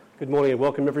Good morning and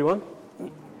welcome everyone.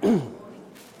 We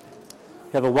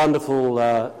have a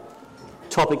wonderful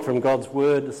topic from God's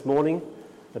Word this morning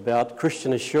about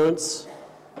Christian assurance,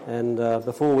 and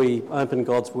before we open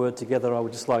God's Word together, I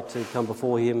would just like to come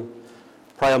before Him,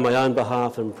 pray on my own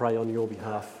behalf and pray on your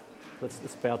behalf. Let's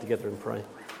bow together and pray.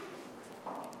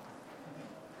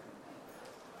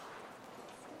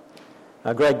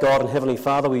 Our great God and Heavenly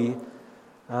Father, we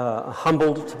are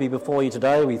humbled to be before you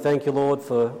today. We thank you, Lord,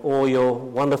 for all your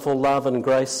wonderful love and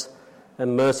grace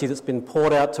and mercy that's been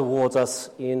poured out towards us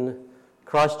in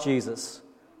Christ Jesus,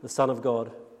 the Son of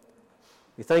God.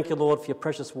 We thank you, Lord, for your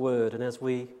precious word, and as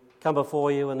we come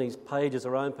before you and these pages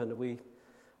are opened, we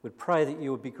would pray that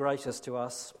you would be gracious to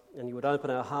us and you would open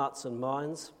our hearts and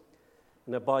minds,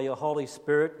 and that by your Holy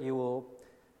Spirit you will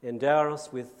endow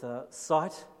us with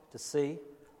sight to see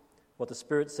what the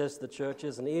Spirit says to the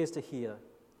churches and ears to hear.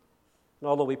 And,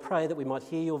 oh Lord, we pray that we might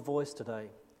hear your voice today.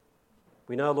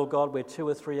 We know, Lord God, where two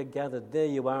or three are gathered, there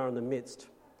you are in the midst.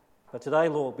 But today,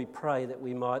 Lord, we pray that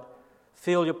we might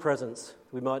feel your presence,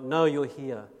 we might know you're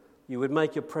here, you would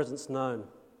make your presence known,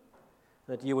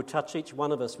 that you would touch each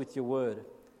one of us with your word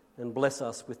and bless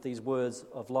us with these words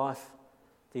of life,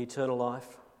 the eternal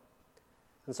life.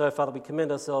 And so, Father, we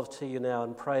commend ourselves to you now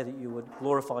and pray that you would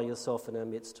glorify yourself in our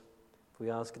midst. We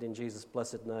ask it in Jesus'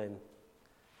 blessed name.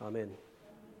 Amen.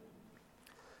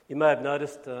 You may have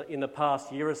noticed in the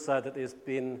past year or so that there's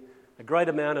been a great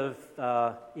amount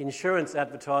of insurance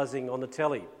advertising on the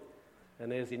telly.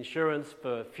 And there's insurance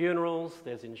for funerals,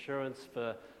 there's insurance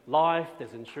for life,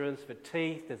 there's insurance for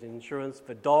teeth, there's insurance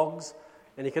for dogs,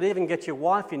 and you can even get your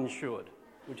wife insured,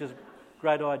 which is a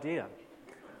great idea.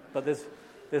 But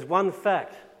there's one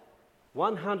fact: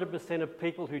 100% of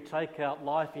people who take out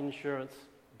life insurance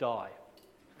die.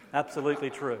 Absolutely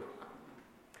true.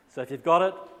 So if you've got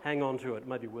it, hang on to it. It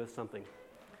may be worth something.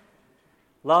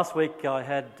 Last week I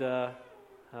had, I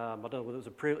don't know whether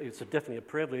it's definitely a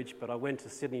privilege, but I went to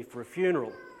Sydney for a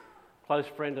funeral. A close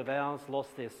friend of ours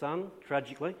lost their son,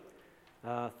 tragically,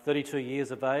 32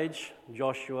 years of age.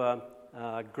 Joshua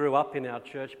grew up in our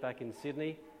church back in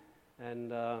Sydney,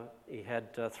 and he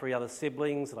had three other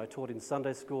siblings that I taught in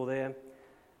Sunday school there.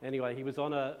 Anyway, he was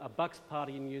on a bucks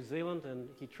party in New Zealand and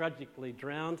he tragically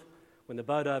drowned when the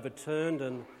boat overturned,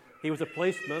 and he was a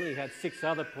policeman. He had 6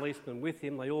 other policemen with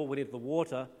him. They all went into the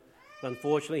water. But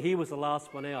unfortunately, he was the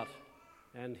last one out,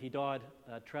 and he died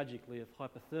tragically of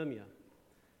hypothermia.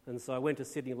 And so I went to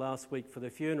Sydney last week for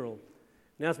the funeral.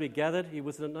 And as we gathered, it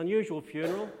was an unusual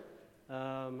funeral,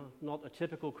 not a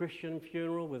typical Christian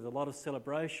funeral with a lot of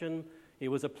celebration. It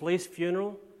was a police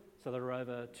funeral. So there were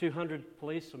over 200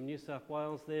 police from New South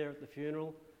Wales there at the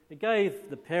funeral. It gave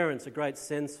the parents a great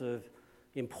sense of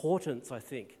importance, I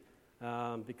think,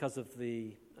 because of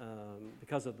the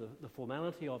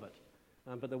formality of it.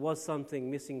 But there was something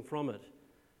missing from it.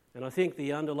 And I think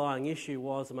the underlying issue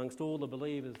was, amongst all the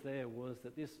believers there, was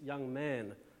that this young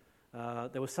man,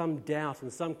 there was some doubt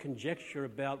and some conjecture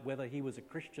about whether he was a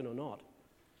Christian or not.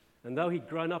 And though he'd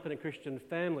grown up in a Christian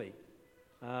family,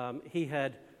 he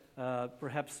had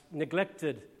perhaps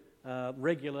neglected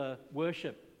regular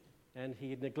worship, and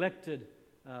he had neglected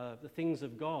the things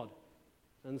of God.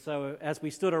 And so as we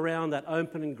stood around that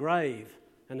open grave,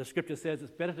 and the scripture says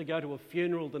it's better to go to a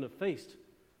funeral than a feast,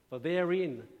 for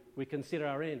therein we consider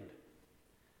our end.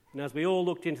 And as we all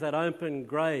looked into that open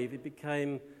grave, it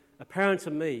became apparent to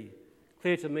me,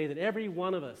 clear to me, that every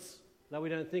one of us, though we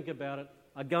don't think about it,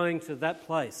 are going to that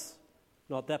place.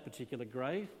 Not that particular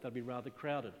grave, that'd be rather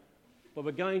crowded. But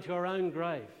we're going to our own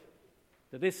grave.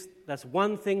 That's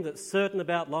one thing that's certain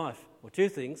about life, or two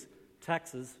things: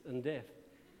 taxes and death.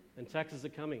 And taxes are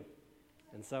coming,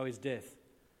 and so is death.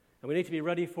 And we need to be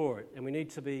ready for it, and we need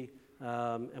to be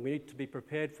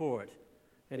prepared for it.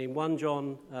 And in 1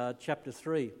 John chapter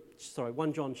 2,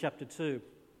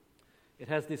 it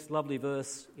has this lovely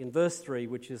verse in verse 3,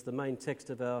 which is the main text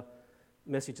of our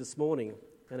message this morning.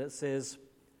 And it says,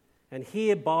 "And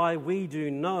hereby we do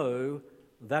know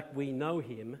that we know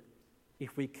him,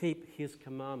 if we keep his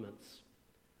commandments."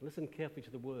 Listen carefully to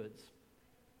the words.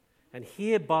 "And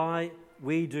hereby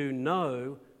we do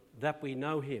know that we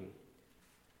know him."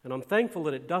 And I'm thankful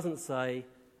that it doesn't say,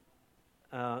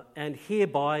 "and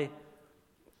hereby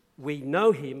we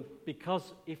know him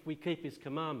because if we keep his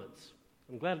commandments."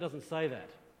 I'm glad it doesn't say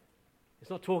that. It's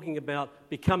not talking about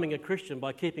becoming a Christian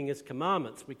by keeping his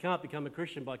commandments. We can't become a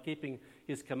Christian by keeping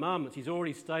his commandments. He's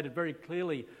already stated very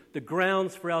clearly the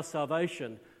grounds for our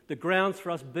salvation, the grounds for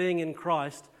us being in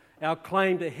Christ. Our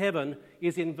claim to heaven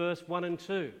is in verse 1 and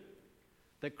 2.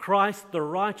 That Christ, the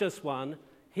righteous one,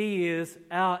 he is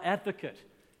our advocate.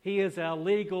 He is our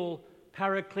legal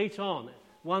parakleton,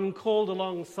 one called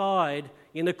alongside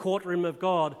in the courtroom of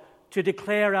God to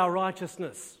declare our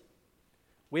righteousness.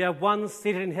 We have one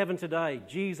seated in heaven today,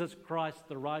 Jesus Christ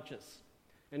the righteous,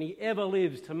 and he ever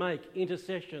lives to make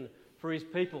intercession for his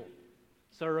people.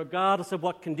 So regardless of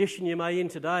what condition you may be in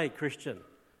today, Christian,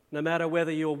 no matter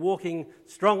whether you're walking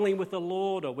strongly with the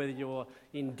Lord or whether you're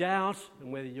in doubt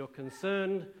and whether you're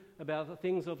concerned about the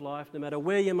things of life, no matter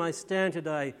where you may stand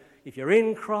today, if you're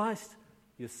in Christ,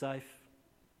 you're safe.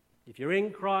 If you're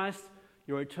in Christ,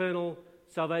 your eternal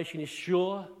salvation is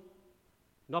sure,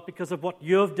 not because of what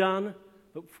you've done,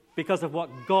 but because of what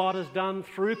God has done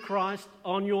through Christ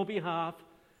on your behalf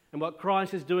and what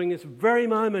Christ is doing this very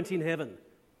moment in heaven.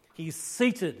 He's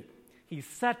seated. He's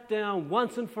sat down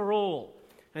once and for all,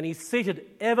 and he's seated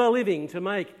ever living to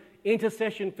make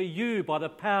intercession for you by the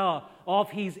power of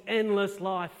his endless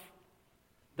life.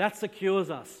 That secures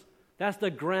us. That's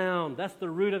the ground. That's the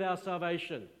root of our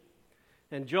salvation.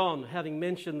 And John, having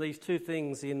mentioned these two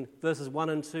things in verses 1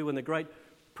 and 2 and the great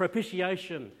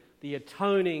propitiation, the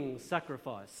atoning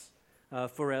sacrifice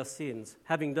for our sins,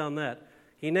 having done that,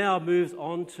 he now moves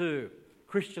on to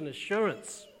Christian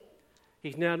assurance.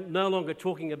 He's now no longer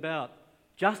talking about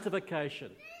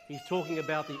justification. He's talking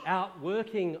about the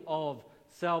outworking of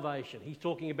salvation. He's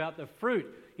talking about the fruit.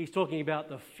 He's talking about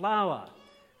the flower.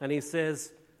 And he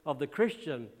says of the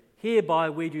Christian, hereby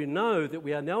we do know that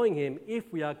we are knowing him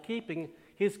if we are keeping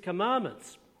his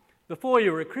commandments. Before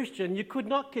you were a Christian, you could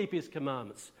not keep his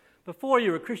commandments. Before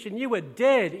you were a Christian, you were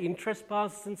dead in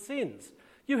trespasses and sins.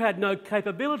 You had no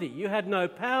capability. You had no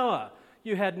power.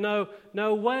 You had no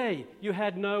way. You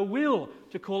had no will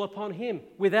to call upon him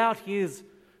without his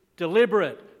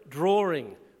deliberate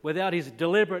drawing, without his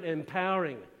deliberate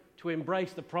empowering to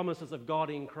embrace the promises of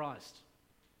God in Christ.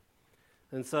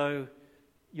 And so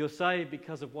you're saved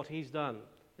because of what he's done.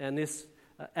 And this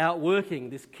outworking,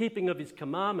 this keeping of his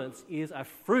commandments is a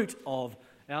fruit of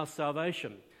our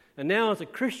salvation. And now as a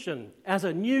Christian, as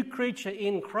a new creature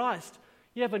in Christ,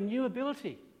 you have a new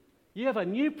ability. You have a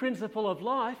new principle of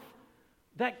life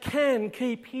that can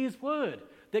keep his word,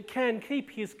 that can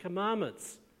keep his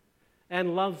commandments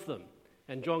and loves them.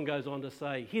 And John goes on to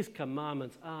say, his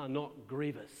commandments are not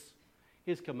grievous.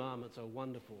 His commandments are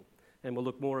wonderful. And we'll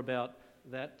look more about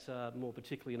that more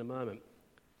particularly in a moment.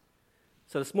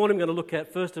 So this morning we're going to look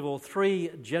at, first of all,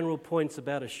 3 general points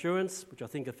about assurance, which I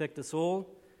think affect us all.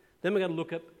 Then we're going to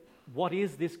look at what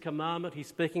is this commandment he's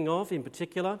speaking of in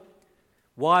particular,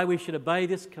 why we should obey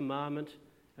this commandment,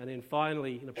 and then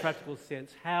finally, in a practical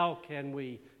sense, how can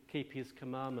we keep his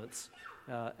commandments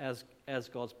as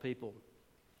God's people.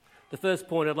 The first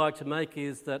point I'd like to make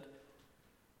is that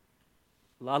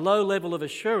a low level of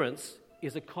assurance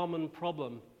is a common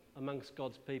problem amongst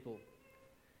God's people.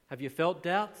 Have you felt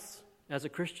doubts as a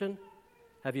Christian?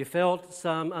 Have you felt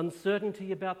some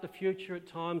uncertainty about the future at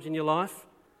times in your life?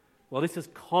 Well, this is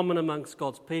common amongst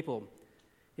God's people.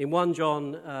 In 1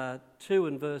 John 2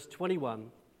 and verse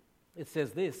 21, it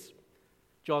says this,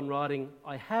 John writing,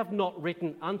 I have not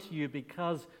written unto you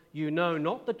because you know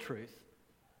not the truth,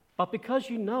 but because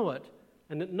you know it,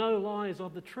 and that no lie is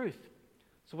of the truth.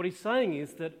 So what he's saying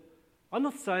is that I'm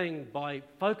not saying by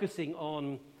focusing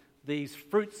on these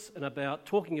fruits and about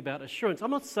talking about assurance,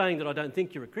 I'm not saying that I don't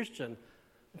think you're a Christian.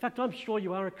 In fact, I'm sure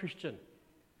you are a Christian.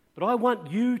 But I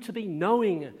want you to be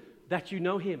knowing that you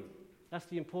know him. That's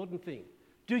the important thing.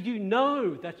 Do you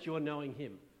know that you're knowing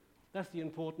him? That's the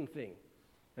important thing.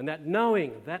 And that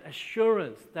knowing, that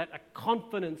assurance, that a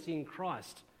confidence in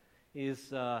Christ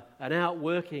is an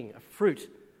outworking, a fruit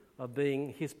of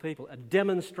being his people, a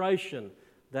demonstration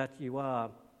that you are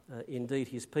indeed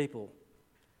his people.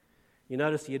 You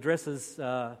notice he addresses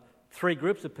 3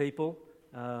 groups of people.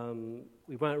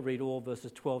 We won't read all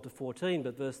verses 12 to 14,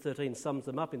 but verse 13 sums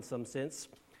them up in some sense.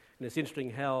 And it's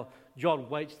interesting how John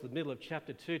waits to the middle of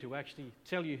chapter 2 to actually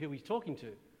tell you who he's talking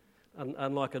to,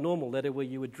 unlike a normal letter where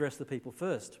you address the people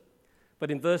first. But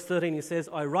in verse 13 he says,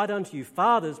 I write unto you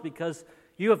fathers because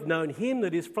you have known him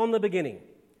that is from the beginning.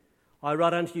 I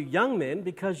write unto you young men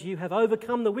because you have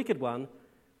overcome the wicked one.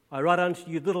 I write unto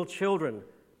you little children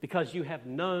because you have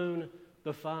known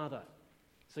the Father.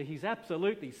 So he's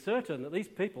absolutely certain that these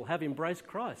people have embraced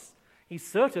Christ. He's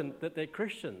certain that they're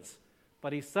Christians,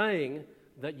 but he's saying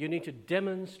that you need to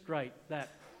demonstrate that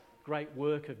great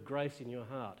work of grace in your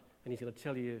heart. And he's going to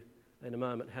tell you in a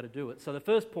moment how to do it. So the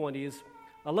first point is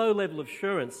a low level of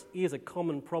assurance is a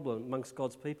common problem amongst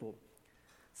God's people.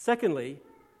 Secondly,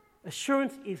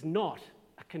 assurance is not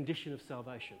a condition of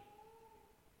salvation.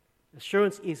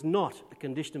 Assurance is not a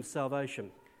condition of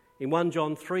salvation. In 1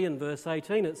 John 3 and verse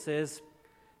 18 it says,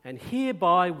 and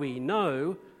hereby we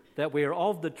know that we are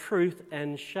of the truth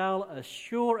and shall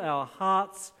assure our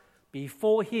hearts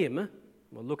before him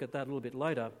We'll look at that a little bit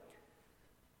later.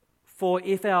 For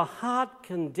if our heart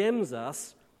condemns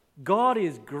us, God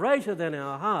is greater than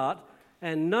our heart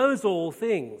and knows all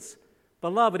things.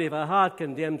 Beloved, if our heart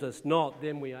condemns us not,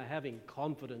 then we are having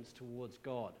confidence towards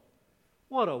God.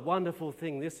 What a wonderful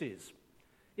thing this is.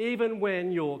 Even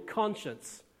when your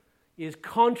conscience is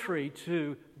contrary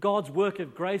to God's work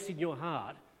of grace in your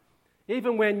heart,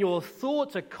 even when your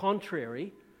thoughts are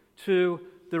contrary to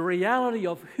the reality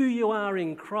of who you are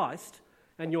in Christ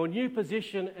and your new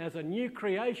position as a new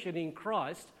creation in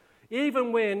Christ,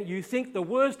 even when you think the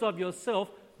worst of yourself,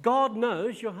 God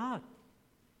knows your heart.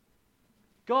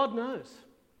 God knows.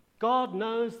 God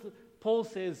knows. Paul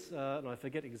says, and I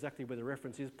forget exactly where the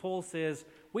reference is, Paul says,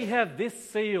 we have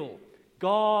this seal.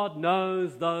 God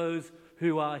knows those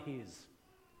who are his.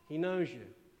 He knows you.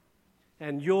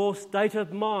 And your state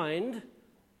of mind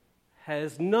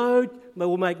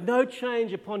will make no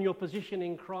change upon your position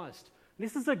in Christ.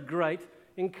 This is a great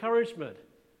encouragement.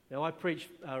 Now, I preach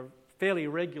fairly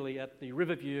regularly at the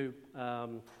Riverview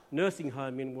nursing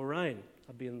home in Warrane.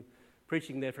 I've been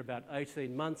preaching there for about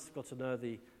 18 months, got to know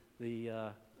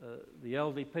the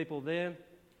elderly people there.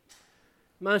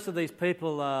 Most of these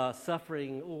people are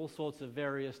suffering all sorts of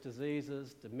various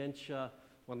diseases, dementia,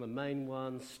 one of the main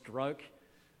ones, stroke,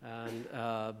 and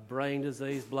brain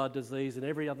disease, blood disease, and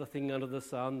every other thing under the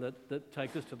sun that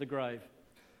takes us to the grave.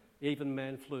 Even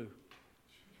man flu,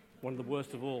 one of the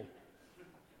worst of all.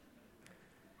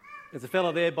 There's a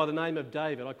fellow there by the name of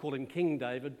David. I call him King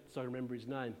David, so I remember his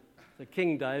name. So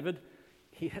King David,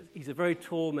 he's a very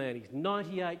tall man. He's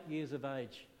 98 years of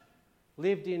age.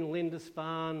 Lived in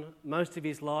Lindisfarne most of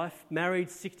his life, married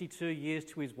 62 years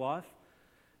to his wife,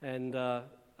 and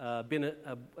been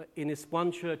in this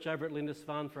one church over at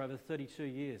Lindisfarne for over 32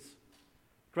 years.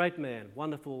 Great man,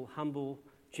 wonderful, humble,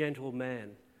 gentle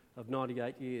man of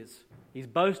 98 years. His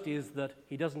boast is that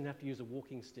he doesn't have to use a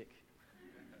walking stick.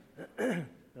 I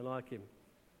like him.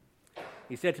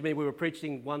 He said to me, we were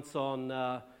preaching once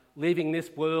on leaving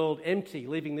this world empty,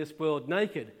 leaving this world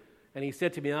naked. And he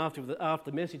said to me after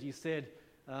the message, he said,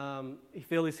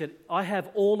 I have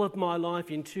all of my life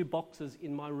in 2 boxes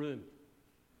in my room.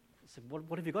 I said,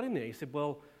 what have you got in there? He said,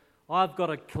 well, I've got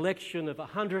a collection of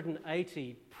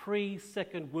 180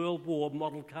 pre-Second World War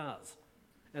model cars,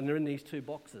 and they're in these 2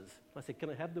 boxes. I said, can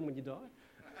I have them when you die?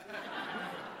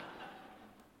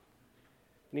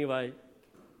 Anyway,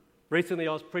 recently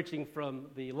I was preaching from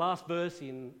the last verse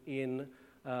in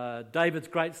David's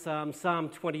great psalm, Psalm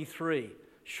 23.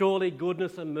 Surely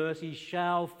goodness and mercy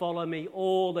shall follow me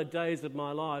all the days of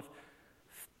my life.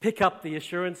 Pick up the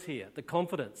assurance here, the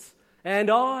confidence.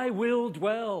 And I will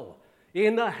dwell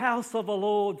in the house of the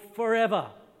Lord forever.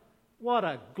 What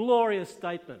a glorious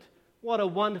statement. What a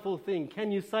wonderful thing.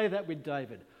 Can you say that with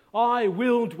David? I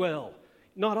will dwell.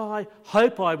 Not I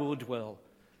hope I will dwell.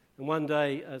 And one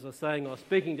day, as I was saying, I was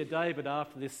speaking to David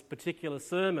after this particular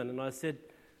sermon, and I said,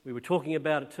 we were talking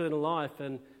about eternal life,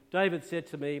 and David said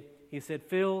to me, he said,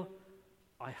 Phil,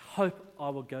 I hope I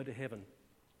will go to heaven.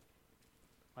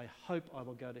 I hope I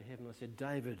will go to heaven. I said,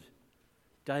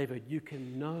 David, you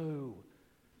can know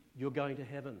you're going to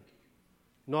heaven.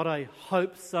 Not a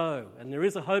hope so. And there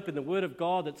is a hope in the Word of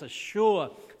God that's a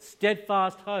sure,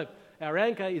 steadfast hope. Our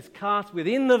anchor is cast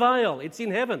within the veil. It's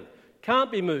in heaven.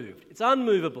 Can't be moved. It's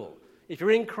unmovable. If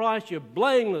you're in Christ, you're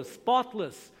blameless,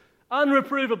 spotless,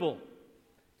 unreprovable.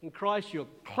 In Christ, you're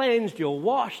cleansed, you're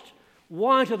washed,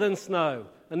 whiter than snow.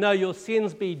 And though your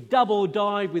sins be double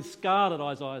dyed with scarlet,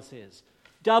 Isaiah says,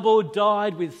 double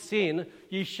dyed with sin,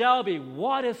 you shall be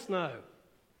white as snow.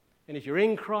 And if you're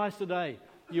in Christ today,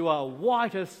 you are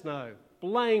white as snow,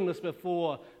 blameless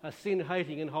before a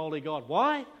sin-hating and holy God.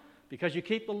 Why? Because you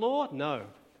keep the law? No.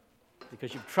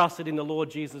 Because you've trusted in the Lord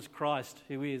Jesus Christ,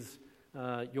 who is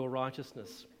your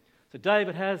righteousness. So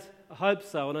David has a hope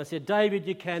so. And I said, David,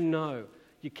 you can know.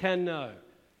 You can know.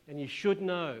 And you should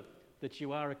know that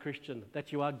you are a Christian,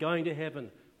 that you are going to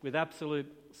heaven with absolute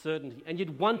certainty. And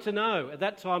you'd want to know at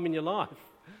that time in your life.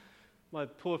 My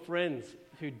poor friends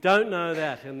who don't know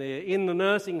that, and they're in the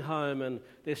nursing home and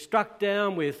they're struck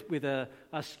down with a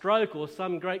stroke or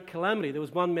some great calamity. There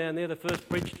was one man there that first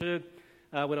preached to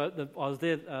when I was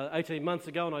there 18 months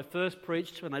ago, and I first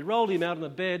preached, and they rolled him out on the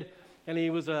bed, and he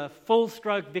was a full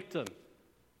stroke victim.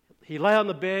 He lay on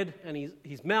the bed, and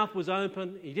his mouth was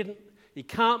open. He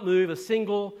can't move a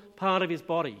single part of his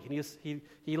body. And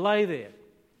he lay there.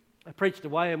 I preached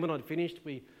away, and when I'd finished,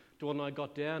 Dawn and I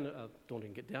got down. Dawn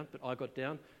didn't get down, but I got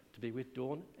down to be with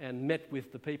Dawn and met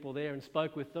with the people there and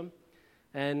spoke with them.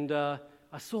 And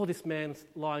I saw this man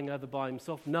lying over by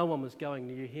himself. No one was going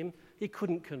near him. He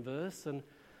couldn't converse. And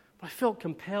I felt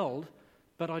compelled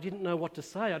but I didn't know what to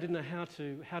say. I didn't know how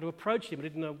to approach him. I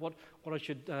didn't know what I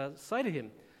should say to him.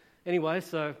 Anyway,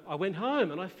 so I went home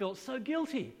and I felt so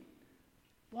guilty.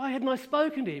 Why hadn't I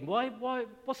spoken to him?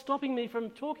 What's stopping me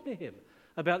from talking to him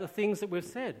about the things that we've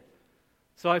said?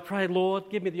 So I prayed, Lord,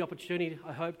 give me the opportunity,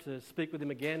 I hope, to speak with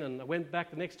him again. And I went back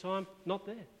the next time, not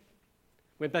there.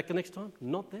 Went back the next time,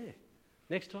 not there.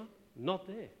 Next time, not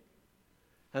there.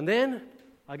 And then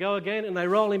I go again and they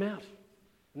roll him out.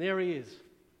 And there he is.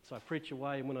 So I preach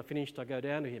away, and when I finished, I go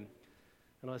down to him.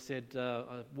 And I said,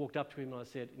 I walked up to him and I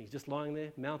said, and he's just lying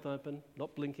there, mouth open,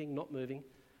 not blinking, not moving.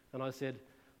 And I said,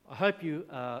 I hope you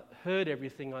heard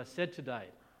everything I said today.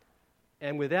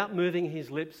 And without moving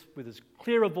his lips, with as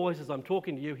clear a voice as I'm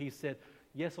talking to you, he said,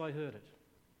 yes, I heard it.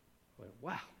 I went,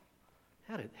 wow,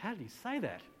 how did he say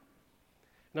that?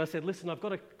 And I said, listen, I've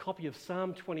got a copy of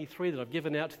Psalm 23 that I've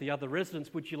given out to the other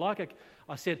residents. Would you like it?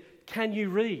 I said, can you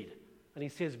read? And he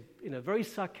says, in a very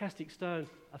sarcastic tone,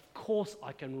 of course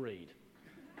I can read.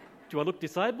 Do I look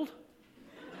disabled?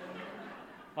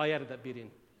 I added that bit in,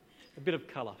 a bit of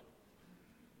colour.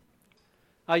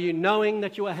 Are you knowing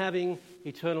that you are having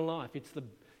eternal life? It's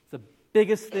the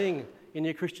biggest thing in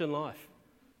your Christian life.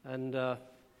 But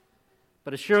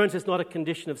assurance is not a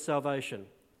condition of salvation.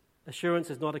 Assurance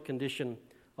is not a condition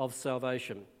of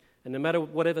salvation. And no matter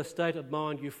whatever state of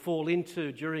mind you fall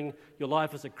into during your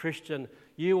life as a Christian,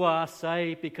 you are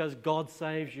saved because God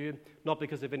saves you, not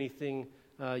because of anything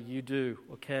you do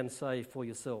or can say for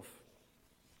yourself.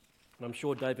 And I'm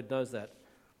sure David knows that.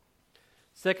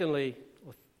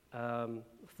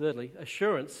 Thirdly,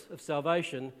 assurance of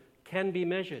salvation can be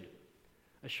measured.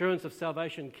 Assurance of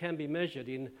salvation can be measured.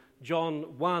 In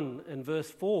John 1 and verse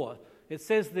 4, it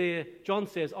says there, John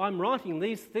says, I'm writing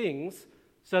these things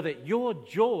so that your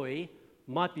joy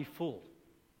might be full.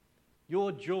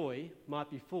 Your joy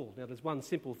might be full. Now, there's one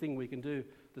simple thing we can do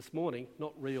this morning,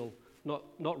 not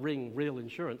ring real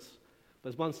insurance.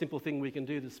 There's one simple thing we can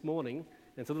do this morning, and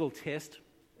it's a little test.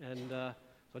 And so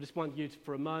I just want you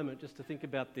for a moment just to think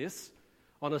about this.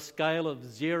 On a scale of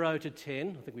 0 to 10,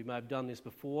 I think we may have done this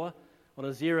before, on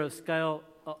a scale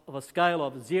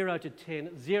of 0 to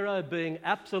 10, 0 being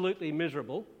absolutely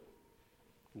miserable,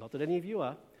 not that any of you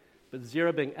are, but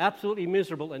 0 being absolutely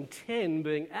miserable and 10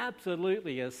 being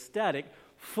absolutely ecstatic,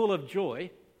 full of joy,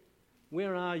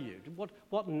 where are you?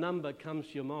 What number comes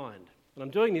to your mind? And I'm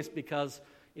doing this because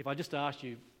if I just asked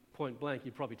you point blank,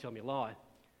 you'd probably tell me a lie.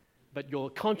 But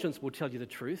your conscience will tell you the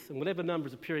truth, and whatever number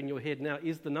is appearing in your head now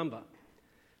is the number.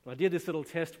 And I did this little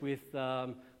test with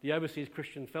the Overseas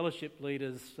Christian Fellowship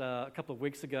leaders a couple of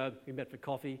weeks ago. We met for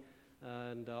coffee,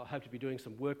 and I hope to be doing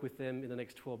some work with them in the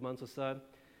next 12 months or so.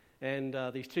 And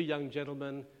these two young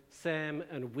gentlemen, Sam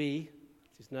and Wee,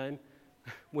 that's his name,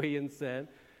 Wee and Sam,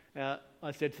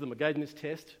 I said to them, I gave them this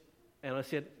test, and I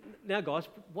said, now guys,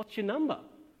 what's your number?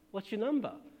 What's your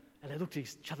number? And they looked at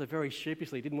each other very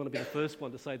sheepishly, didn't want to be the first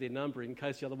one to say their number in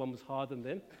case the other one was higher than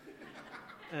them.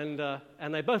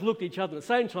 And they both looked at each other, and at the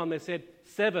same time they said,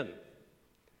 7.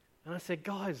 And I said,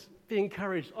 guys, be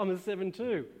encouraged, I'm a 7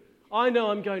 too. I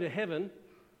know I'm going to heaven.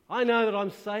 I know that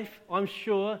I'm safe, I'm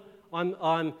sure.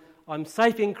 I'm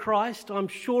safe in Christ, I'm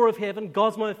sure of heaven.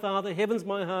 God's my Father, heaven's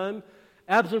my home.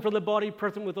 Absent from the body,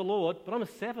 present with the Lord. But I'm a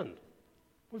 7.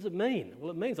 What does it mean?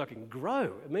 Well, it means I can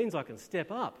grow. It means I can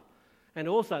step up. And it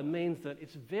also means that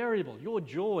it's variable. Your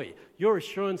joy, your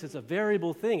assurance is a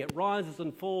variable thing. It rises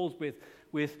and falls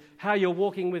with how you're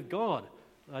walking with God.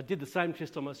 I did the same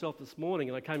test on myself this morning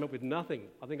and I came up with nothing.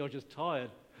 I think I was just tired.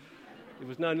 There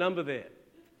was no number there.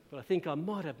 But I think I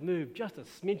might have moved just a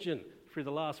smidgen through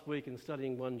the last week in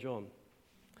studying 1 John.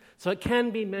 So it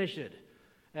can be measured.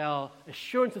 Our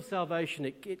assurance of salvation,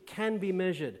 it can be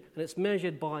measured. And it's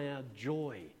measured by our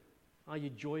joy. Are you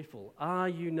joyful? Are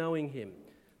you knowing Him?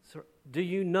 So do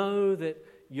you know that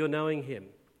you're knowing Him?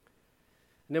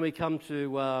 And then we come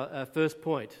to our first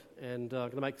point. And I'm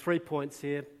going to make 3 points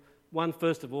here. One,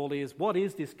 first of all, is what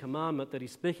is this commandment that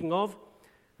he's speaking of?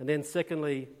 And then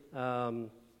secondly, we're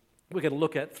going to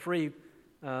look at 3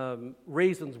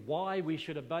 reasons why we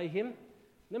should obey him. And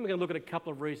then we're going to look at a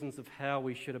couple of reasons of how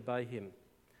we should obey him.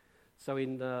 So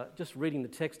in just reading the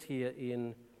text here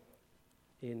in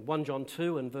 1 John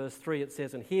 2 and verse 3, it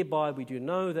says, and hereby we do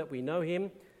know that we know him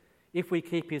if we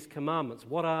keep his commandments.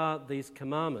 What are these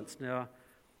commandments? Now,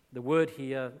 the word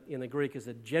here in the Greek is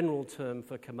a general term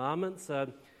for commandments.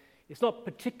 It's not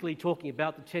particularly talking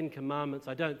about the 10 commandments,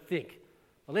 I don't think.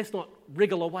 Well, let's not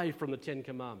wriggle away from the 10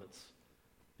 commandments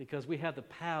because we have the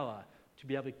power to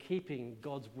be able to keeping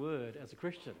God's word as a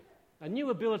Christian. A new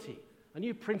ability, a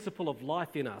new principle of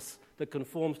life in us that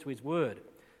conforms to his word.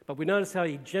 But we notice how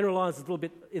he generalises a little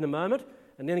bit in a moment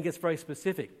and then he gets very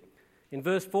specific. In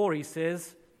verse 4 he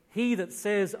says, he that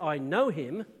says, I know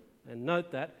him, and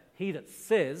note that, he that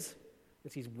says,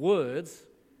 it's his words,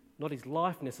 not his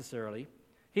life necessarily.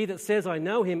 He that says, I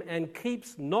know him, and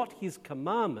keeps not his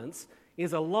commandments,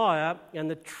 is a liar, and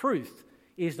the truth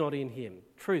is not in him.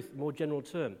 Truth, more general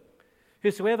term.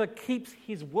 Whosoever keeps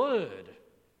his word,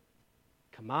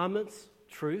 commandments,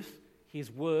 truth,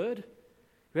 his word,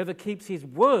 whoever keeps his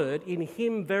word, in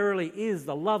him verily is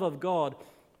the love of God,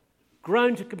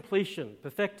 grown to completion,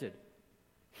 perfected.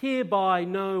 Hereby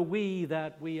know we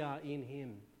that we are in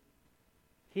him.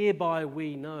 Hereby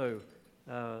we know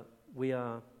we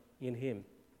are in him.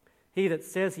 He that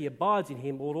says he abides in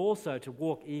him ought also to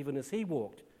walk even as he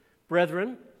walked.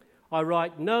 Brethren, I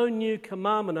write no new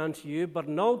commandment unto you, but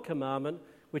an old commandment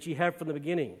which ye have from the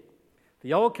beginning.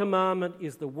 The old commandment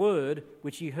is the word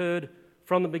which ye heard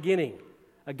from the beginning.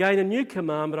 Again, a new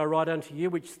commandment I write unto you,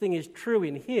 which thing is true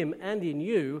in him and in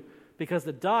you, because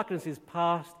the darkness is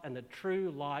past and the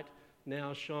true light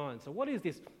now shines. So what is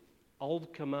this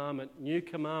old commandment, new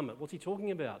commandment? What's he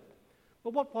talking about?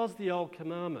 Well, what was the old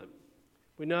commandment?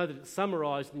 We know that it's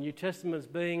summarised in the New Testament as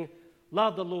being,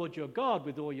 love the Lord your God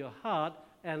with all your heart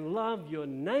and love your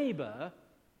neighbour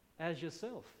as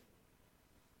yourself.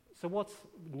 So what's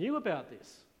new about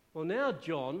this? Well, now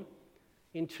John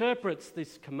interprets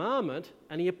this commandment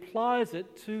and he applies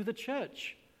it to the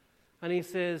church. And he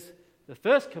says, the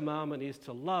first commandment is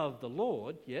to love the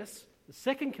Lord, yes. The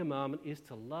second commandment is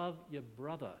to love your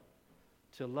brother.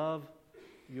 To love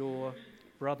your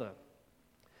brother.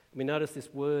 We notice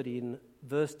this word in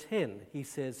verse 10. He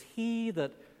says, he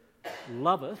that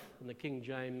loveth, and the King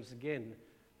James again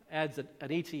adds an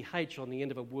ETH on the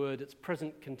end of a word that's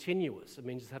present continuous. It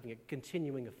means it's having a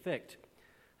continuing effect.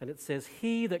 And it says,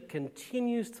 he that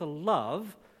continues to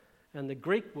love, and the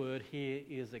Greek word here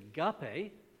is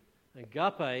agape.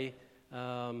 Agape,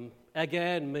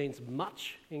 agan means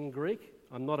much in Greek.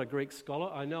 I'm not a Greek scholar.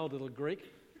 I know a little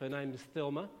Greek. Her name is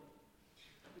Thelma.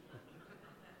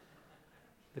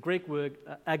 The Greek word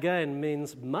again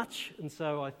means much, and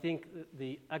so I think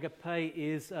the agape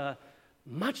is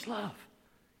much love.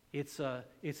 It's a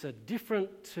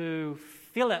different to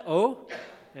phileo,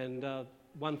 and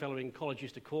one fellow in college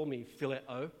used to call me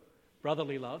phileo,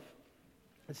 brotherly love.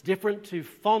 It's different to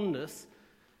fondness.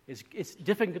 It's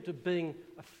different to being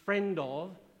a friend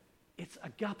of. It's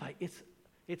agape.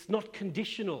 It's not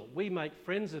conditional. We make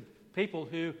friends of people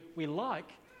who we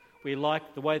like. We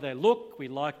like the way they look, we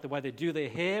like the way they do their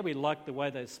hair, we like the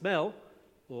way they smell,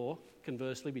 or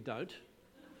conversely, we don't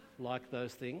like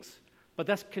those things. But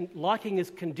liking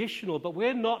is conditional, but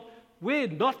we're not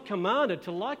commanded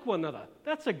to like one another.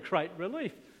 That's a great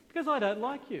relief, because I don't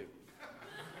like you.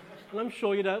 And I'm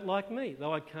sure you don't like me,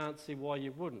 though I can't see why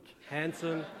you wouldn't.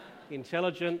 Handsome,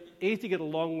 intelligent, easy to get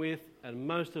along with, and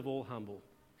most of all, humble.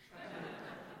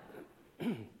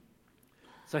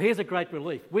 So here's a great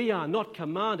relief. We are not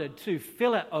commanded to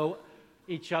phileo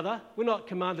each other. We're not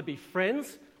commanded to be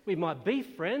friends. We might be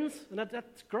friends, and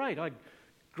that's great. I had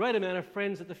a great amount of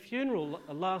friends at the funeral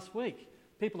last week.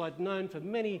 People I'd known for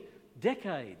many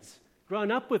decades,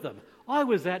 grown up with them. I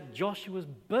was at Joshua's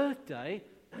birthday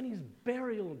and his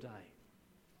burial day.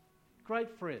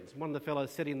 Great friends. One of the fellows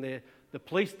said in there, the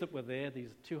police that were there,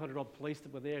 these 200-odd police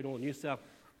that were there in all New South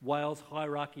Wales,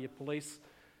 hierarchy of police,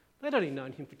 they'd only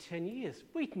known him for 10 years.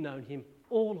 We'd known him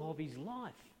all of his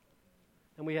life.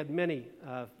 And we had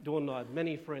Dawn and I had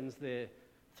many friends there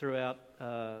throughout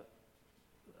a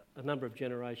number of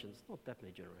generations. Not that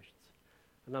many generations.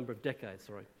 A number of decades,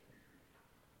 sorry.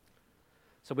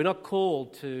 So we're not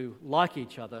called to like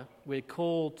each other. We're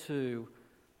called to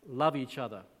love each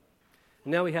other.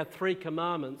 Now we have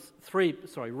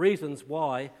reasons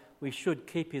why we should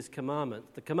keep his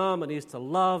commandment. The commandment is to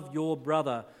love your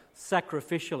brother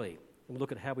sacrificially. And we'll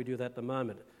look at how we do that in a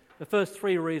moment. The first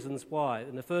three reasons why,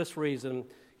 and the first reason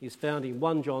is found in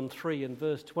 1 John 3 and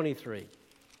verse 23.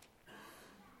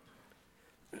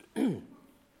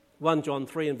 1 John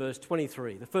 3 and verse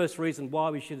 23. The first reason why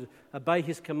we should obey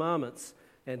his commandments.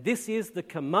 And this is the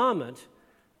commandment,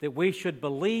 that we should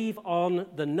believe on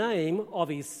the name of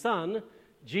his Son,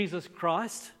 Jesus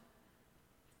Christ,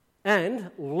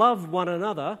 and love one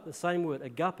another, the same word,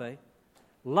 agape,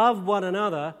 love one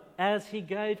another as he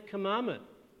gave commandment.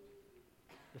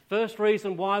 The first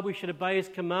reason why we should obey his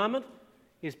commandment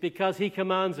is because he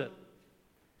commands it.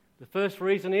 The first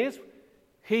reason is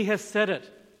he has said it,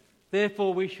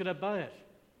 therefore we should obey it.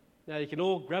 Now you can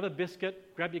all grab a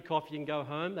biscuit, grab your coffee and go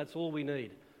home. That's all we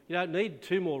need. You don't need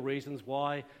two more reasons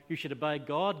why you should obey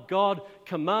God. God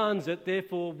commands it,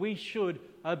 therefore we should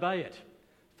obey it.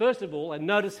 First of all, and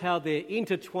notice how they're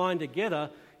intertwined together,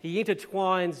 he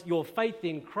intertwines your faith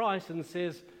in Christ and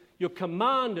says You're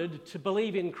commanded to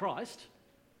believe in Christ.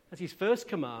 That's his first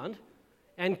command.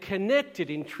 And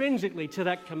connected intrinsically to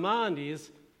that command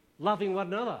is loving one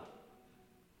another.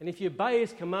 And if you obey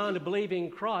his command to believe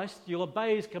in Christ, you'll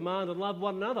obey his command and love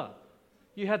one another.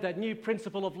 You have that new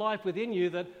principle of life within you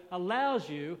that allows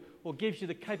you or gives you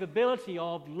the capability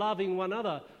of loving one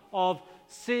another, of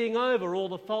seeing over all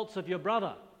the faults of your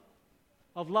brother,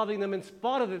 of loving them in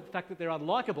spite of the fact that they're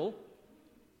unlikable,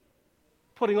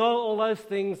 putting all those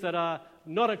things that are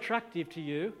not attractive to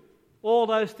you, all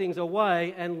those things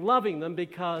away and loving them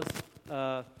because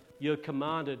you're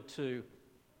commanded to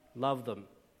love them.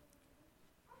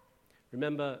 You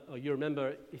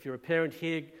remember if you're a parent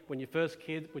here, when your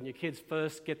kids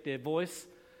first get their voice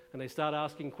and they start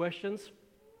asking questions,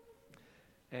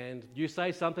 and you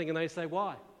say something and they say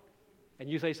why, and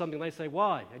you say something and they say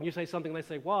why, and you say something and they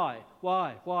say why,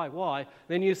 and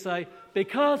then you say,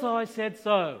 because I said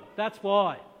so, that's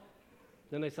why.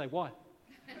 Then they say why.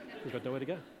 You've got nowhere to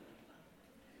go.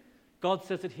 God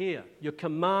says it here. You're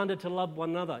commanded to love one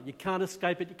another. You can't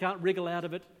escape it. You can't wriggle out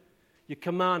of it. You're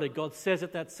commanded. God says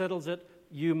it. That settles it.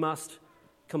 You must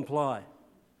comply.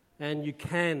 And you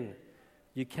can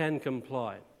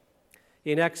comply.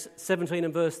 In Acts 17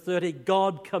 and verse 30,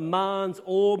 God commands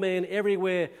all men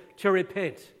everywhere to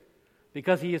repent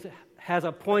because he has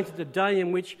appointed a day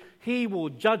in which he will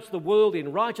judge the world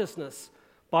in righteousness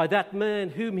by that man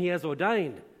whom he has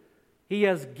ordained. He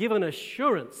has given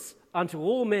assurance unto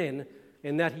all men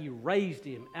in that he raised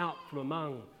him out from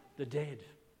among the dead.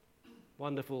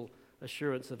 Wonderful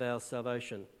assurance of our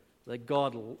salvation, that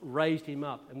God raised him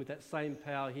up, and with that same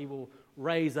power he will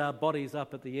raise our bodies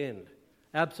up at the end,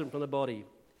 absent from the body,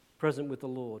 present with the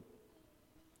Lord.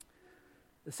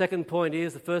 The second point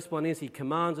is, the first one is he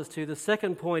commands us to. The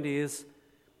second point is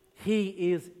he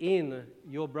is in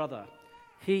your brother.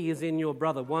 He is in your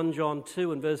brother. 1 John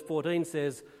 2 and verse 14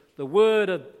 says, the word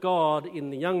of God in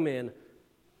the young man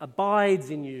abides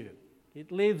in you.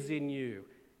 It lives in you.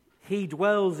 He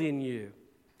dwells in you.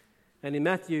 And in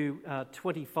Matthew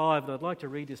 25, and I'd like to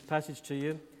read this passage to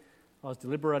you. I was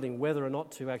deliberating whether or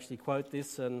not to actually quote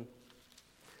this, and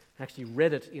actually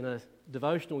read it in a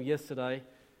devotional yesterday.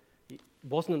 It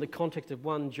wasn't in the context of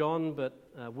 1 John, but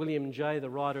William Jay, the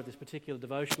writer of this particular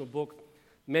devotional book,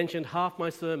 mentioned half my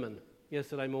sermon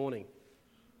yesterday morning.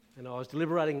 And I was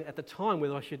deliberating at the time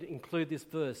whether I should include this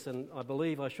verse, and I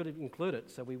believe I should include it,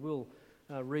 so we will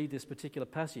read this particular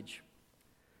passage.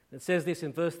 It says this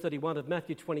in verse 31 of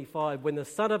Matthew 25, when the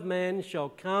Son of Man shall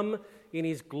come in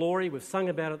his glory, we've sung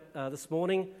about it this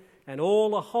morning, and all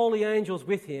the holy angels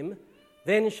with him,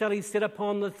 then shall he sit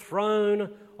upon the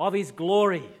throne of his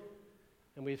glory.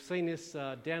 And we've seen this,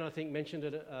 Dan I think mentioned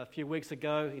it a few weeks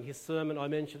ago in his sermon, I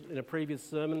mentioned in a previous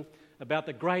sermon, about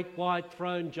the great white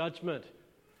throne judgment,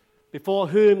 before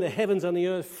whom the heavens and the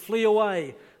earth flee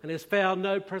away and has found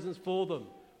no presence for them.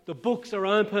 The books are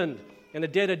opened and the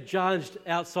dead are judged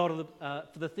outside of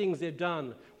for the things they've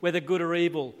done, whether good or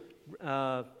evil,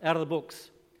 out of the books.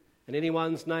 And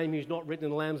anyone's name who's not written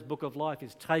in the Lamb's book of life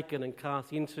is taken and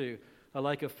cast into a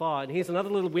lake of fire. And here's another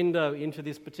little window into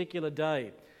this particular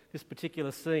day, this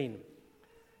particular scene.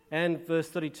 And verse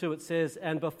 32 it says,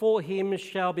 and before him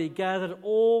shall be gathered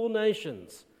all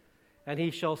nations, and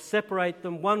he shall separate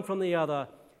them one from the other,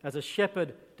 as a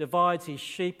shepherd divides his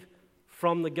sheep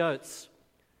from the goats.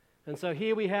 And so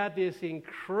here we have this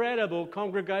incredible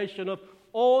congregation of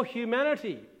all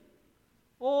humanity.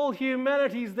 All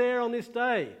humanity's there on this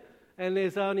day, and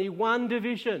there's only one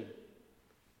division.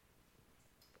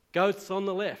 Goats on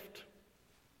the left,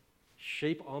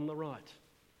 sheep on the right.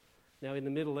 Now in the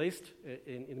Middle East,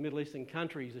 in the Middle Eastern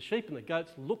countries, the sheep and the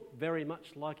goats look very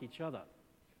much like each other.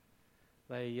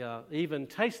 They even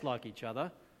taste like each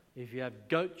other. If you have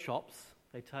goat chops,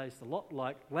 they taste a lot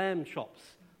like lamb chops.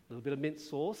 A little bit of mint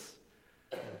sauce,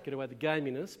 get away the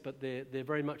gaminess, but they're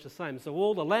very much the same. So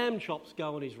all the lamb chops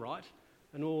go on his right,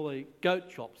 and all the goat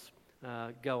chops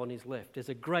go on his left. There's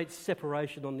a great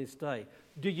separation on this day.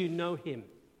 Do you know him?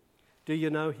 Do you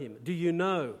know him? Do you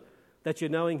know that you're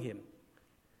knowing him?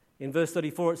 In verse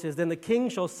 34 it says, then the king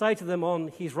shall say to them on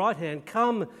his right hand,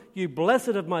 come, you blessed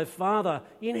of my Father,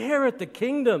 inherit the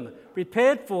kingdom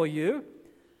prepared for you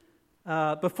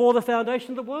before the foundation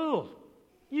of the world.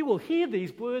 You will hear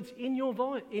these words in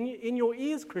your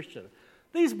ears, Christian.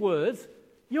 These words,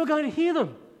 you're going to hear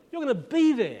them. You're going to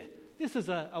be there. This is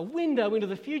a window into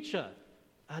the future,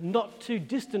 a not too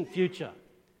distant future,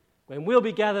 when we'll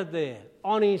be gathered there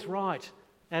on his right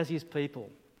as his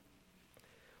people.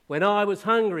 When I was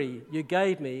hungry, you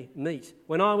gave me meat.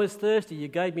 When I was thirsty, you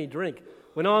gave me drink.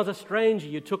 When I was a stranger,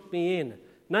 you took me in.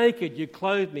 Naked, you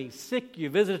clothed me. Sick, you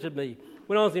visited me.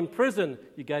 When I was in prison,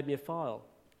 you gave me a file.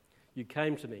 you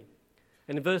came to me.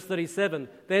 And in verse 37,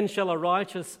 then shall a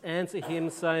righteous answer him,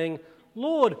 saying,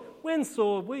 Lord, when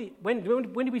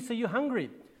did we see you hungry?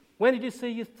 When did you see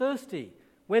you thirsty?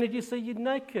 When did you see you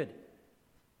naked?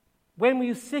 When were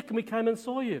you sick and we came and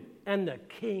saw you? And the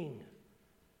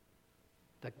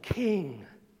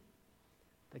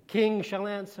king shall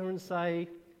answer and say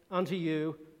unto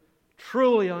you,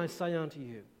 truly I say unto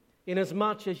you,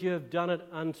 inasmuch as you have done it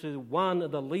unto one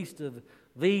of the least of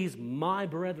these my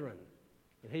brethren.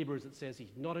 In Hebrews it says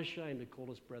he's not ashamed to call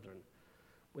us brethren.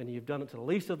 When you've done it to the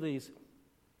least of these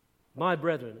my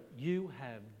brethren, you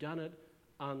have done it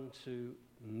unto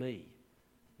me.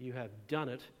 You have done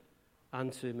it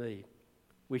unto me.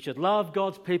 We should love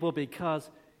God's people because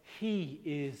he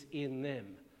is in them.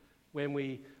 When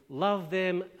we love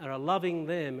them and are loving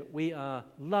them, we are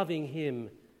loving him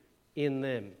in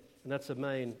them. And that's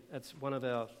one of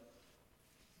our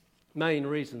main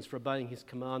reasons for obeying his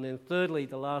command. And thirdly,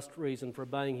 the last reason for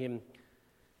obeying him,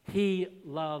 he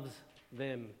loves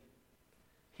them.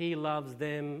 He loves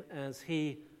them as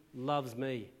he loves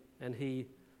me, and he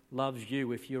loves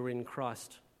you if you're in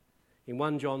Christ. In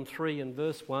 1 John 3 and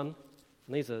verse 1,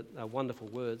 and these are wonderful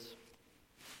words,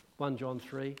 1 John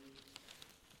 3,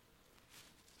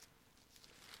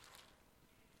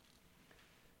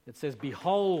 it says,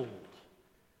 Behold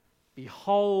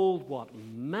what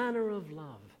manner of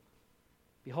love,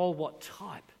 behold what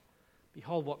type,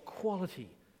 behold what quality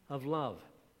of love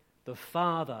the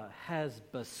Father has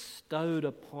bestowed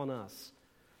upon us,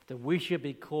 that we should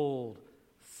be called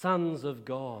sons of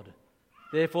God.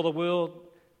 Therefore the world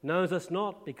knows us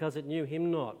not, because it knew him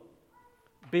not.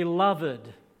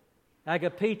 Beloved,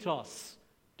 agapetos,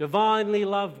 divinely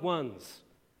loved ones,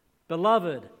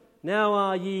 beloved, now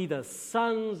are ye the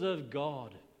sons of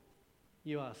God.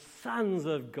 You are sons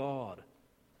of God.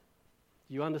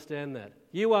 You understand that?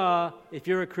 You are, if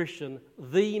you're a Christian,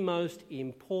 the most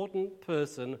important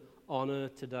person on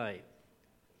earth today.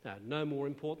 Now, no more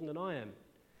important than I am,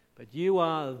 but you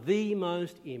are the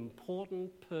most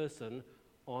important person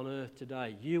on earth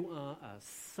today. You are a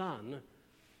son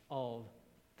of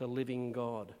the living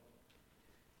God.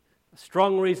 A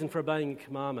strong reason for obeying the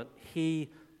commandment, he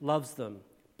loves them.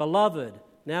 Beloved,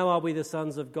 now are we the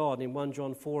sons of God, in 1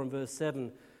 John 4 and verse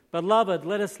 7. Beloved,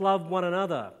 let us love one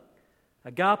another.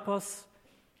 Agapos,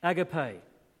 agape.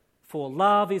 For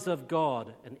love is of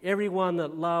God, and everyone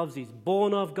that loves is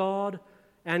born of God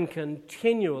and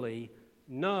continually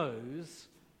knows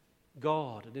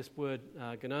God. This word,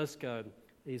 gnosko,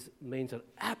 means an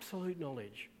absolute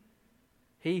knowledge.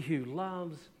 He who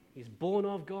loves is born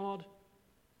of God,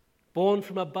 born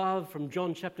from above, from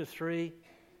John chapter 3,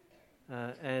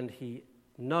 and he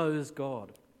knows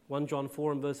God. 1 John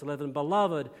 4 and verse 11,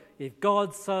 Beloved, if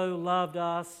God so loved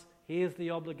us, here's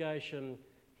the obligation,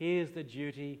 here's the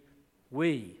duty,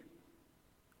 we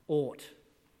ought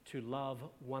to love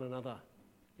one another.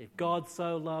 If God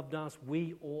so loved us,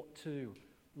 we ought to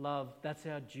love. That's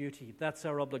our duty, that's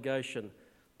our obligation,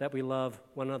 that we love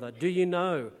one another. Do you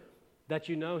know that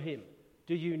you know him?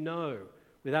 Do you know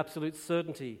with absolute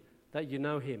certainty that you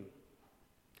know him?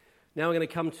 Now we're going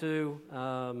to come to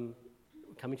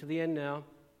coming to the end now.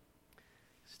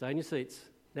 Stay in your seats.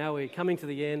 Now we're coming to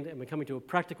the end, and we're coming to a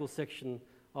practical section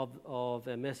of our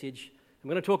message. I'm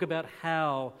going to talk about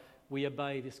how we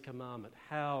obey this commandment,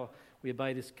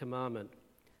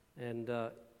 And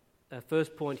our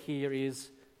first point here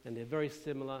is, and they're very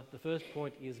similar, the first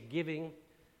point is giving,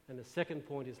 and the second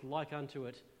point is like unto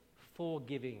it,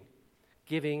 forgiving.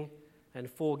 Giving and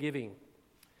forgiving.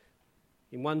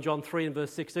 In 1 John 3 and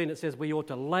verse 16 it says, we ought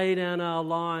to lay down our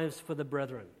lives for the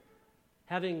brethren,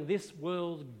 having this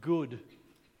world good,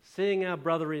 seeing our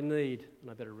brother in need. And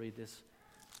I better read this.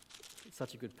 It's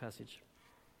such a good passage.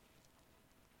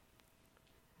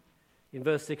 In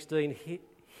verse 16,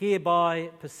 hereby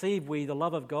perceive we the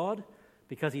love of God,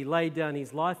 because he laid down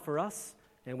his life for us,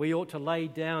 and we ought to lay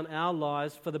down our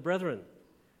lives for the brethren.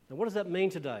 Now, what does that mean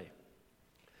today?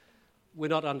 We're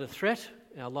not under threat.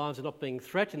 Our lives are not being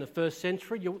threatened. In the first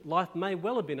century, your life may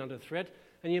well have been under threat,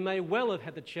 and you may well have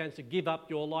had the chance to give up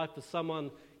your life for someone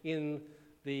in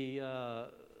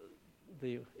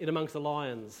in amongst the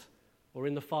lions or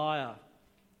in the fire.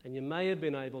 And you may have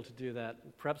been able to do that.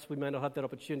 Perhaps we may not have that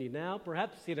opportunity now.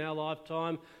 Perhaps in our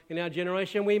lifetime, in our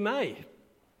generation, we may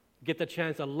get the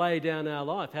chance to lay down our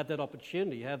life, have that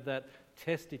opportunity, have that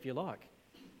test, if you like.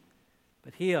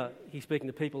 But here, he's speaking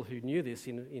to people who knew this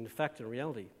in fact and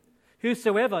reality.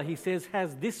 Whosoever, he says,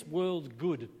 has this world's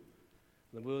good.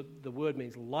 The word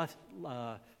means life,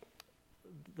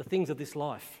 the things of this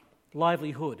life,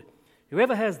 livelihood.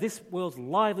 Whoever has this world's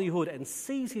livelihood and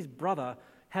sees his brother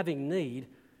having need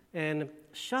and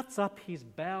shuts up his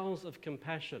bowels of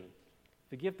compassion.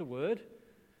 Forgive the word.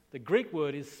 The Greek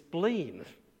word is spleen.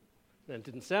 And it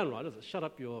didn't sound right, does it? Shut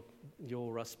up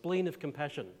your spleen of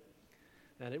compassion.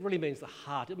 And it really means the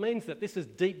heart. It means that this is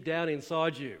deep down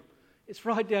inside you. It's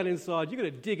right down inside. You've got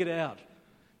to dig it out.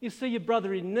 You see your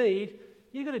brother in need,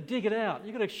 you've got to dig it out.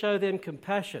 You've got to show them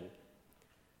compassion.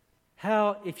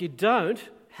 If you don't,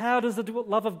 how does the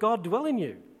love of God dwell in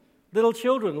you? Little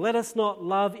children, let us not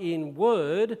love in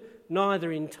word,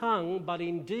 neither in tongue, but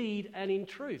in deed and in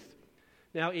truth.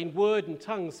 Now, in word and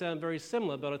tongue sound very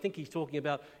similar, but I think he's talking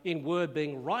about in word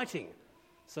being writing.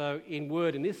 So in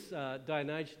word in this day and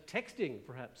age, texting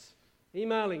perhaps,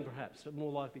 emailing perhaps, but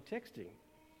more likely texting.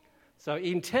 So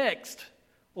in text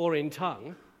or in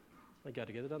tongue, they go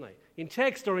together, don't they? In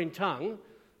text or in tongue,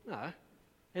 no.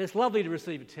 And it's lovely to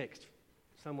receive a text.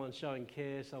 Someone showing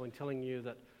care, someone telling you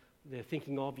that they're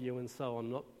thinking of you and so on.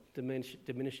 I'm not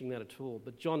diminishing that at all.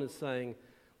 But John is saying,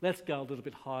 let's go a little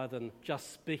bit higher than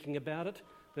just speaking about it,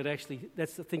 but actually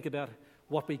let's think about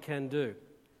what we can do.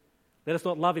 Let us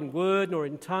not love in word nor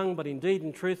in tongue, but in deed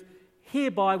and truth.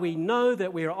 Hereby we know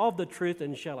that we are of the truth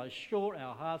and shall assure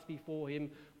our hearts before him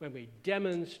when we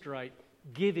demonstrate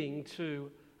giving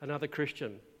to another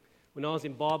Christian. When I was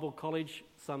in Bible college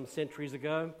some centuries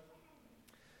ago,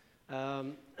 I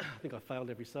think I failed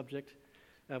every subject.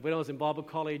 When I was in Bible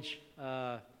college,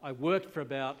 I worked for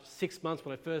about 6 months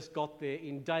when I first got there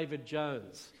in David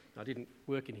Jones. I didn't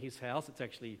work in his house. It's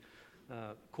actually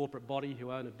a corporate body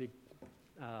who own a big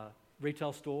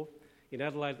retail store in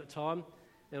Adelaide at the time.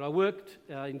 And I worked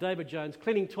in David Jones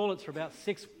cleaning toilets for about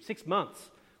six months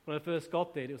when I first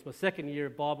got there. It was my second year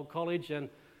of Bible college, and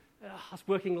I was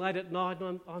working late at night,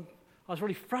 and I was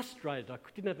really frustrated. I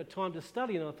didn't have the time to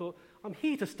study, and I thought, I'm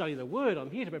here to study the Word. I'm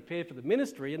here to prepare for the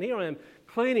ministry, and here I am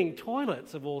cleaning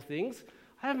toilets, of all things.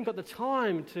 I haven't got the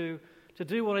time to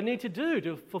do what I need to do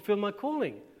to fulfill my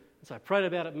calling. And so I prayed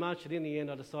about it much, and in the end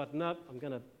I decided, no, I'm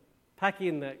going to pack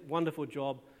in that wonderful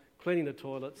job, cleaning the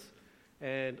toilets,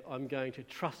 and I'm going to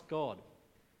trust God.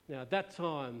 Now, at that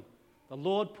time, the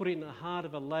Lord put it in the heart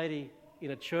of a lady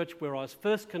in a church where I was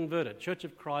first converted, Church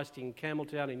of Christ in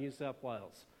Campbelltown in New South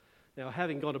Wales. Now,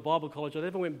 having gone to Bible college, I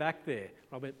never went back there.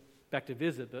 I went back to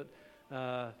visit, but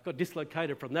got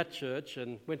dislocated from that church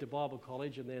and went to Bible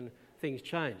college, and then things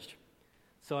changed.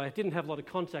 So I didn't have a lot of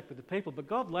contact with the people, but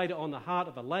God laid it on the heart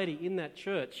of a lady in that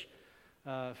church,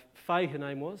 Faye her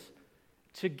name was,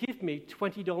 to give me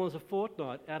 $20 a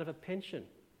fortnight out of a pension.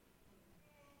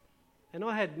 And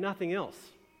I had nothing else.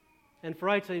 And for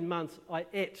 18 months, I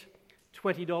ate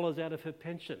 $20 out of her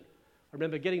pension. I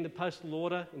remember getting the postal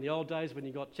order in the old days when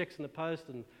you got checks in the post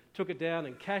and took it down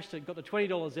and cashed it, got the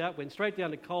 $20 out, went straight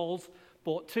down to Coles,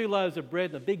 bought 2 loaves of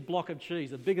bread and a big block of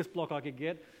cheese, the biggest block I could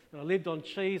get, and I lived on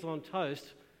cheese on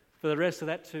toast for the rest of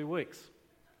that 2 weeks.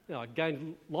 Now, I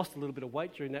lost a little bit of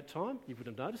weight during that time, you would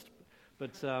have noticed,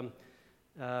 but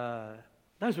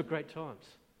those were great times.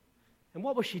 And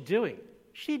what was she doing?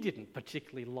 She didn't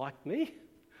particularly like me.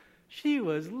 She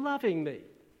was loving me.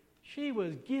 She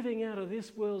was giving out of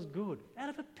this world's good, out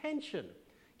of a pension.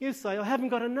 You say, I haven't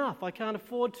got enough, I can't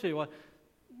afford to.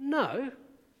 No,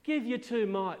 give your 2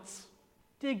 mites.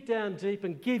 Dig down deep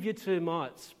and give your 2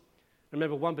 mites. I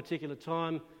remember one particular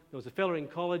time, there was a fella in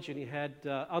college and he had,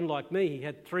 unlike me, he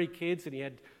had 3 kids and he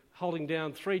had holding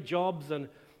down 3 jobs, and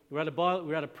we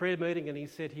were at a prayer meeting and he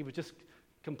said he was just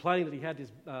complaining that he had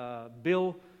his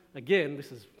bill. Again,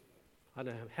 this is, I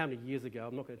don't know how many years ago,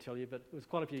 I'm not going to tell you, but it was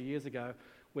quite a few years ago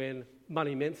when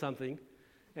money meant something.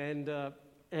 And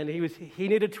he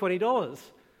needed $20.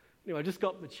 Anyway, I just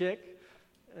got the cheque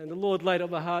and the Lord laid on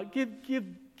my heart, give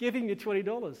him your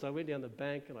 $20. So I went down the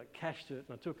bank and I cashed it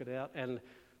and I took it out. And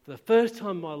for the first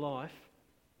time in my life,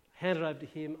 handed it over to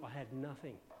him, I had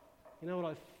nothing. You know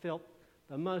what I felt?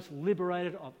 The most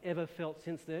liberated I've ever felt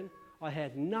since then. I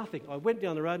had nothing. I went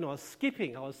down the road and I was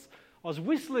skipping. I was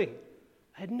whistling.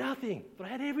 I had nothing, but I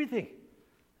had everything.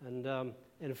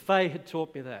 And Faye had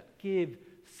taught me that. Give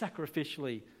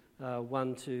sacrificially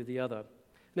one to the other. And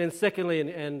then secondly,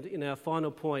 and in our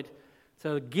final point,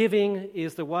 so giving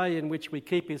is the way in which we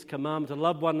keep his commandment to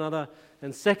love one another.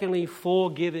 And secondly,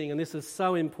 forgiving, and this is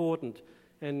so important.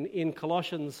 And in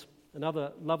Colossians,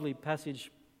 another lovely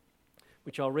passage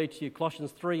which I'll read to you,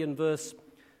 Colossians 3 and verse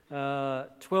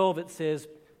 12, it says,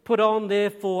 "Put on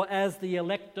therefore as the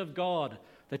elect of God,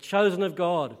 the chosen of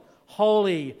God,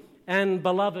 holy and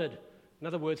beloved." In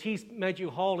other words, he's made you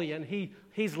holy and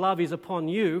his love is upon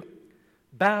you.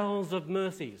 Bowels of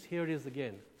mercies. Here it is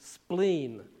again.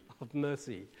 Spleen of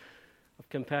mercy, of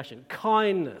compassion.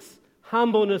 Kindness,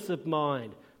 humbleness of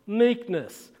mind,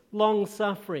 meekness,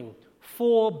 long-suffering,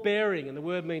 forbearing. And the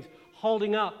word means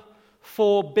holding up,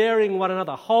 forbearing one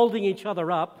another, holding each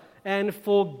other up, and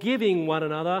forgiving one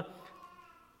another.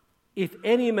 If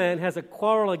any man has a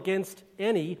quarrel against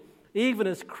any, even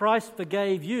as Christ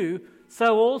forgave you,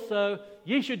 so also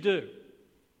ye should do.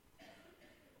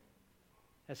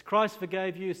 As Christ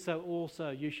forgave you, so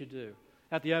also you should do.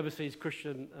 At the Overseas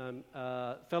Christian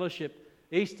Fellowship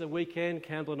Easter weekend,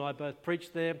 Campbell and I both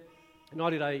preached there, and I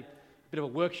did a bit of a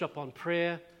workshop on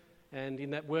prayer. And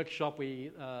in that workshop,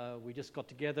 we just got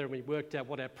together and we worked out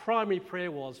what our primary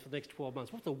prayer was for the next 12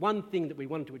 months. What's the one thing that we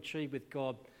wanted to achieve with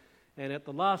God? And at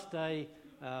the last day,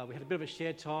 we had a bit of a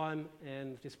share time,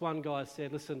 and this one guy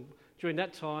said, listen, during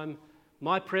that time,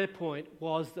 my prayer point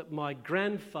was that my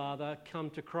grandfather come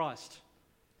to Christ.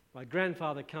 My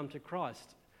grandfather come to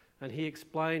Christ. And he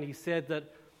explained, he said that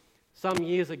some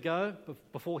years ago,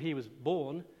 before he was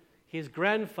born, his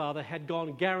grandfather had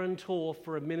gone guarantor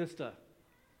for a minister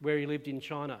where he lived in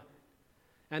China.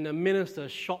 And the minister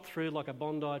shot through like a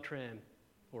Bondi tram,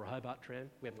 or a Hobart tram.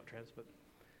 We haven't got trams, but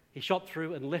he shot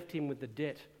through and left him with the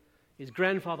debt. His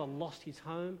grandfather lost his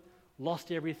home,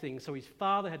 lost everything, so his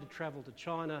father had to travel to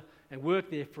China and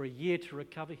work there for a year to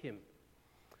recover him.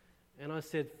 And I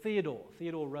said, Theodore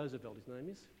Roosevelt, his name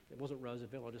is. It wasn't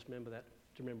Roosevelt, I just remember that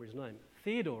to remember his name.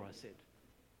 Theodore, I said,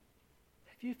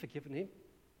 have you forgiven him?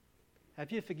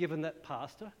 Have you forgiven that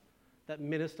pastor, that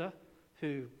minister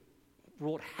who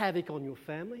wrought havoc on your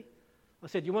family? I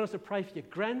said, you want us to pray for your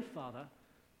grandfather?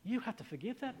 You have to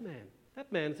forgive that man.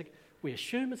 That man, we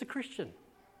assume, is a Christian.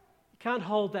 You can't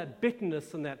hold that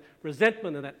bitterness and that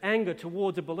resentment and that anger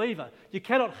towards a believer. You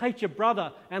cannot hate your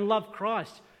brother and love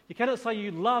Christ. You cannot say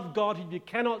you love God whom you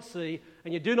cannot see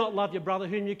and you do not love your brother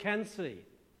whom you can see.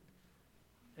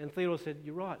 And Theodore said,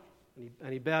 you're right.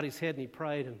 And he bowed his head and he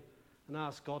prayed and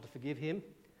asked God to forgive him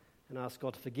and asked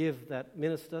God to forgive that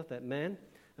minister, that man.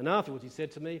 And afterwards he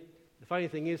said to me, the funny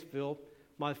thing is, Phil,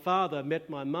 my father met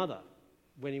my mother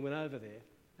when he went over there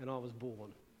and I was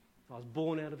born. I was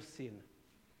born out of sin.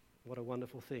 What a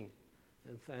wonderful thing.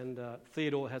 And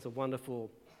Theodore has a wonderful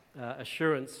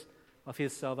assurance of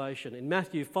his salvation. In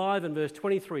Matthew 5 and verse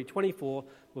 23, 24,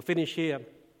 we'll finish here.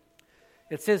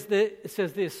 It says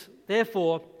this,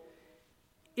 therefore,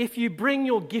 if you bring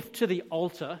your gift to the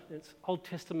altar, it's Old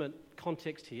Testament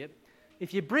context here,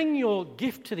 if you bring your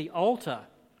gift to the altar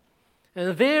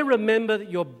and there remember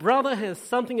that your brother has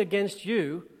something against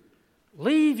you,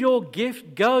 leave your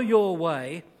gift, go your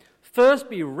way, first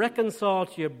be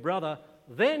reconciled to your brother,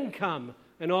 then come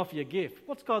and offer your gift.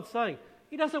 What's God saying?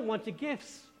 He doesn't want your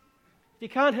gifts. If you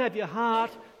can't have your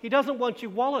heart, he doesn't want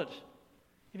your wallet.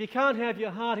 If you can't have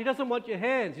your heart, he doesn't want your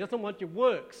hands. He doesn't want your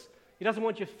works. He doesn't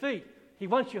want your feet. He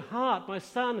wants your heart. My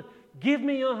son, give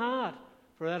me your heart,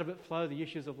 for out of it flow the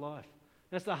issues of life.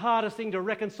 That's the hardest thing to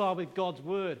reconcile with God's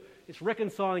word. It's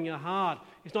reconciling your heart.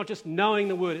 It's not just knowing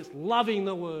the word, it's loving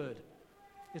the word.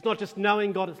 It's not just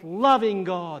knowing God, it's loving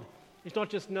God. It's not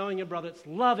just knowing your brother, it's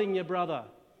loving your brother.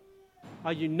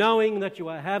 Are you knowing that you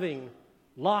are having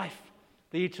life,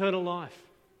 the eternal life?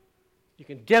 You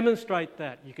can demonstrate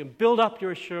that. You can build up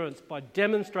your assurance by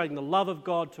demonstrating the love of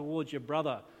God towards your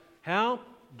brother. How?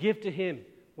 Give to him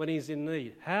when he's in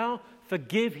need. How?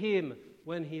 Forgive him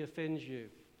when he offends you.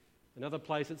 Another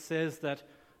place it says that,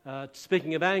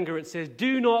 speaking of anger, it says,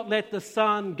 do not let the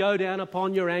sun go down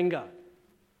upon your anger.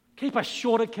 Keep a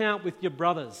short account with your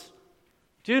brothers.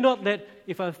 Do not let,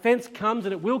 if an offence comes,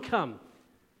 and it will come,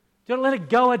 do not let it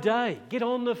go a day. Get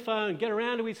on the phone, get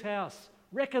around to his house,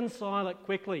 reconcile it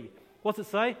quickly. What's it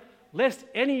say? Lest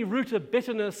any root of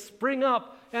bitterness spring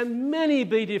up and many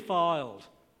be defiled.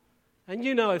 And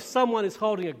you know, if someone is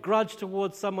holding a grudge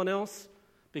towards someone else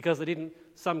because they didn't,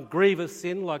 some grievous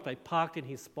sin like they parked in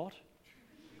his spot,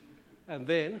 and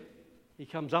then he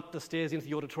comes up the stairs into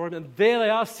the auditorium and there they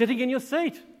are sitting in your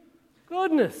seat.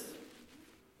 Goodness.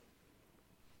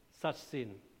 Such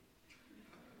sin.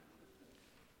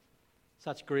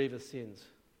 Such grievous sins.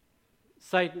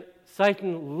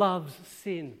 Satan loves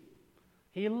sin.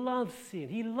 He loves sin.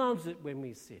 He loves it when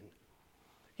we sin.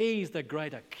 He's the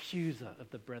great accuser of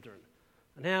the brethren.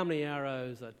 And how many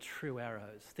arrows are true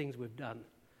arrows, things we've done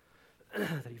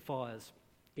that he fires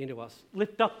into us?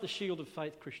 Lift up the shield of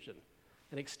faith, Christian,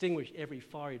 and extinguish every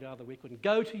fiery dart of the wicked. And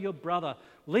go to your brother.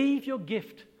 Leave your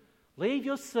gift. Leave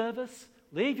your service.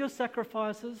 Leave your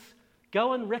sacrifices.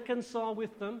 Go and reconcile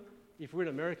with them. If we're in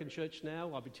American church now,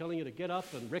 I'll be telling you to get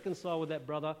up and reconcile with that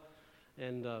brother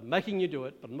and making you do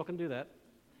it, but I'm not going to do that.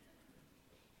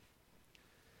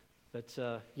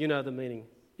 But you know the meaning.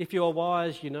 If you are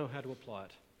wise, you know how to apply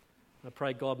it. I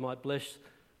pray God might bless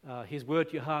his word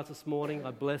to your hearts this morning.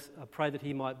 I pray that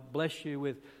he might bless you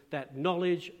with that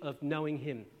knowledge of knowing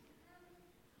him.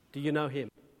 Do you know him?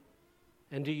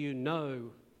 And do you know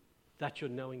that you're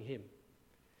knowing him?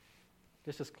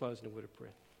 Let's just close in a word of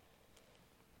prayer.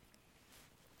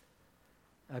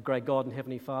 Our great God and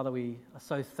Heavenly Father, we are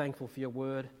so thankful for your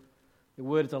word. Your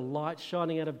word is a light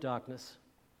shining out of darkness.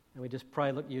 And we just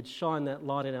pray that you'd shine that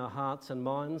light in our hearts and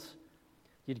minds.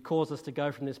 You'd cause us to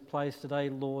go from this place today,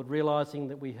 Lord, realising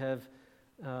that we have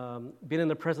been in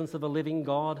the presence of a living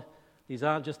God. These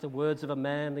aren't just the words of a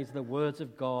man, these are the words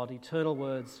of God, eternal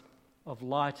words of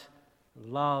light and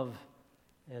love.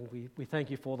 And we thank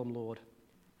you for them, Lord.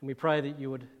 And we pray that you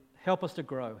would help us to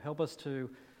grow, help us to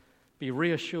be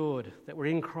reassured that we're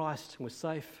in Christ and we're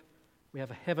safe. We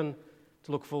have a heaven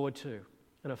to look forward to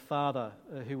and a Father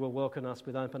who will welcome us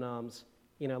with open arms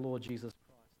in our Lord Jesus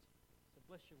Christ. So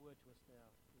bless your word to